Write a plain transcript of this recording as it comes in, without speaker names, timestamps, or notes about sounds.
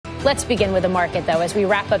Let's begin with the market, though, as we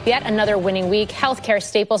wrap up yet another winning week. Healthcare,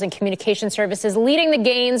 staples, and communication services leading the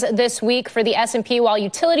gains this week for the S&P, while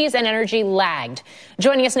utilities and energy lagged.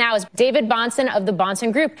 Joining us now is David Bahnsen of the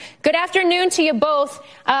Bahnsen Group. Good afternoon to you both.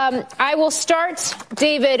 I will start,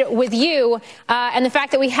 David, with you and the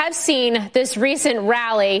fact that we have seen this recent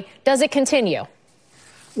rally. Does it continue?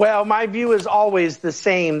 Well, my view is always the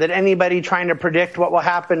same, that anybody trying to predict what will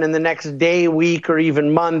happen in the next day, week, or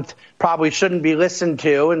even month probably shouldn't be listened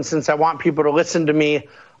to. And since I want people to listen to me,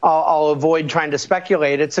 I'll avoid trying to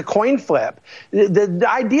speculate. It's a coin flip. The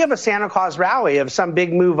idea of a Santa Claus rally, of some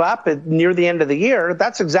big move up near the end of the year,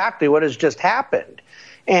 that's exactly what has just happened.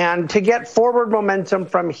 And to get forward momentum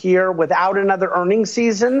from here without another earnings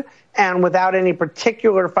season and without any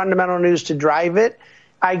particular fundamental news to drive it,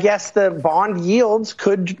 I guess the bond yields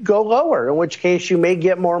could go lower, in which case you may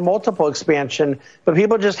get more multiple expansion. But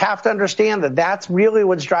people just have to understand that that's really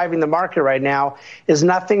what's driving the market right now, is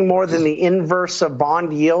nothing more than the inverse of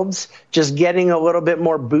bond yields, just getting a little bit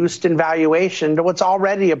more boost in valuation to what's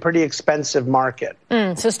already a pretty expensive market.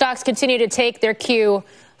 So stocks continue to take their cue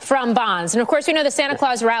from bonds. And of course, we know the Santa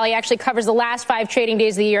Claus rally actually covers the last 5 trading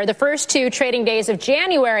days of the year, the first 2 trading days of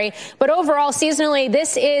January. But overall, seasonally,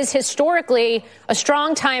 this is historically a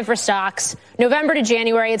strong time for stocks. November to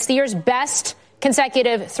January, it's the year's best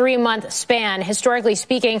consecutive 3-month span, historically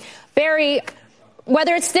speaking. Barry,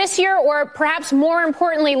 whether it's this year or perhaps more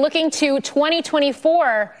importantly, looking to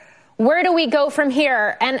 2024, where do we go from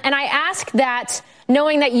here? And I ask that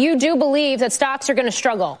knowing that you do believe that stocks are going to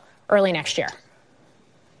struggle early next year.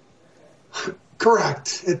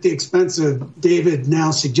 Correct. At the expense of David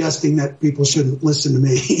now suggesting that people shouldn't listen to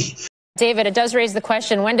me. David, it does raise the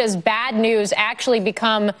question, when does bad news actually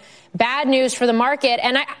become bad news for the market?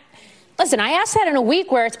 And I asked that in a week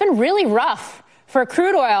where it's been really rough for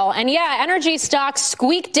crude oil. And yeah, energy stocks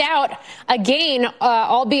squeaked out a gain,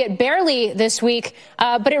 albeit barely this week.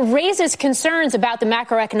 But it raises concerns about the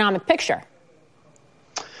macroeconomic picture.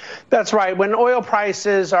 That's right. When oil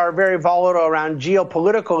prices are very volatile around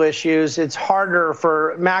geopolitical issues, it's harder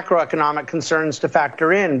for macroeconomic concerns to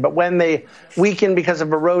factor in. But when they weaken because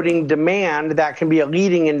of eroding demand, that can be a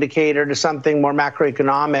leading indicator to something more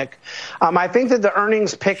macroeconomic. I think that the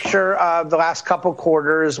earnings picture of the last couple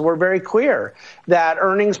quarters were very clear, that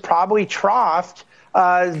earnings probably troughed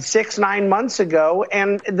 6-9 months ago,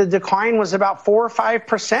 and the decline was about 4 or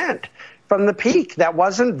 5%. From the peak. That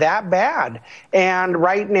wasn't that bad. And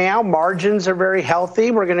right now, margins are very healthy.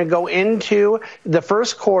 We're going to go into the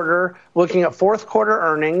first quarter looking at fourth quarter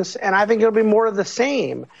earnings, and I think it'll be more of the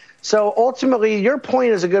same. So ultimately, your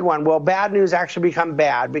point is a good one. Will bad news actually become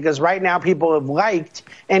bad? Because right now, people have liked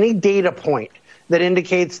any data point that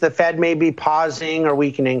indicates the Fed may be pausing or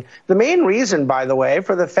weakening. The main reason, by the way,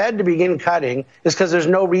 for the Fed to begin cutting is because there's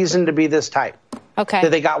no reason to be this tight. Okay.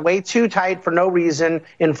 That they got way too tight for no reason.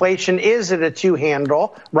 Inflation is at a 2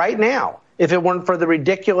 handle right now, if it weren't for the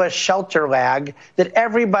ridiculous shelter lag that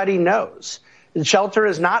everybody knows. The shelter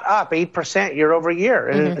is not up 8% year over year.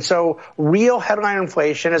 And so real headline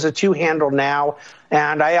inflation is a 2 handle now.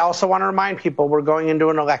 And I also want to remind people we're going into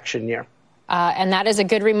an election year. And that is a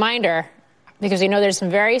good reminder, because we know there's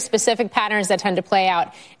some very specific patterns that tend to play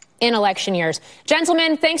out in election years.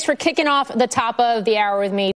 Gentlemen, thanks for kicking off the top of the hour with me.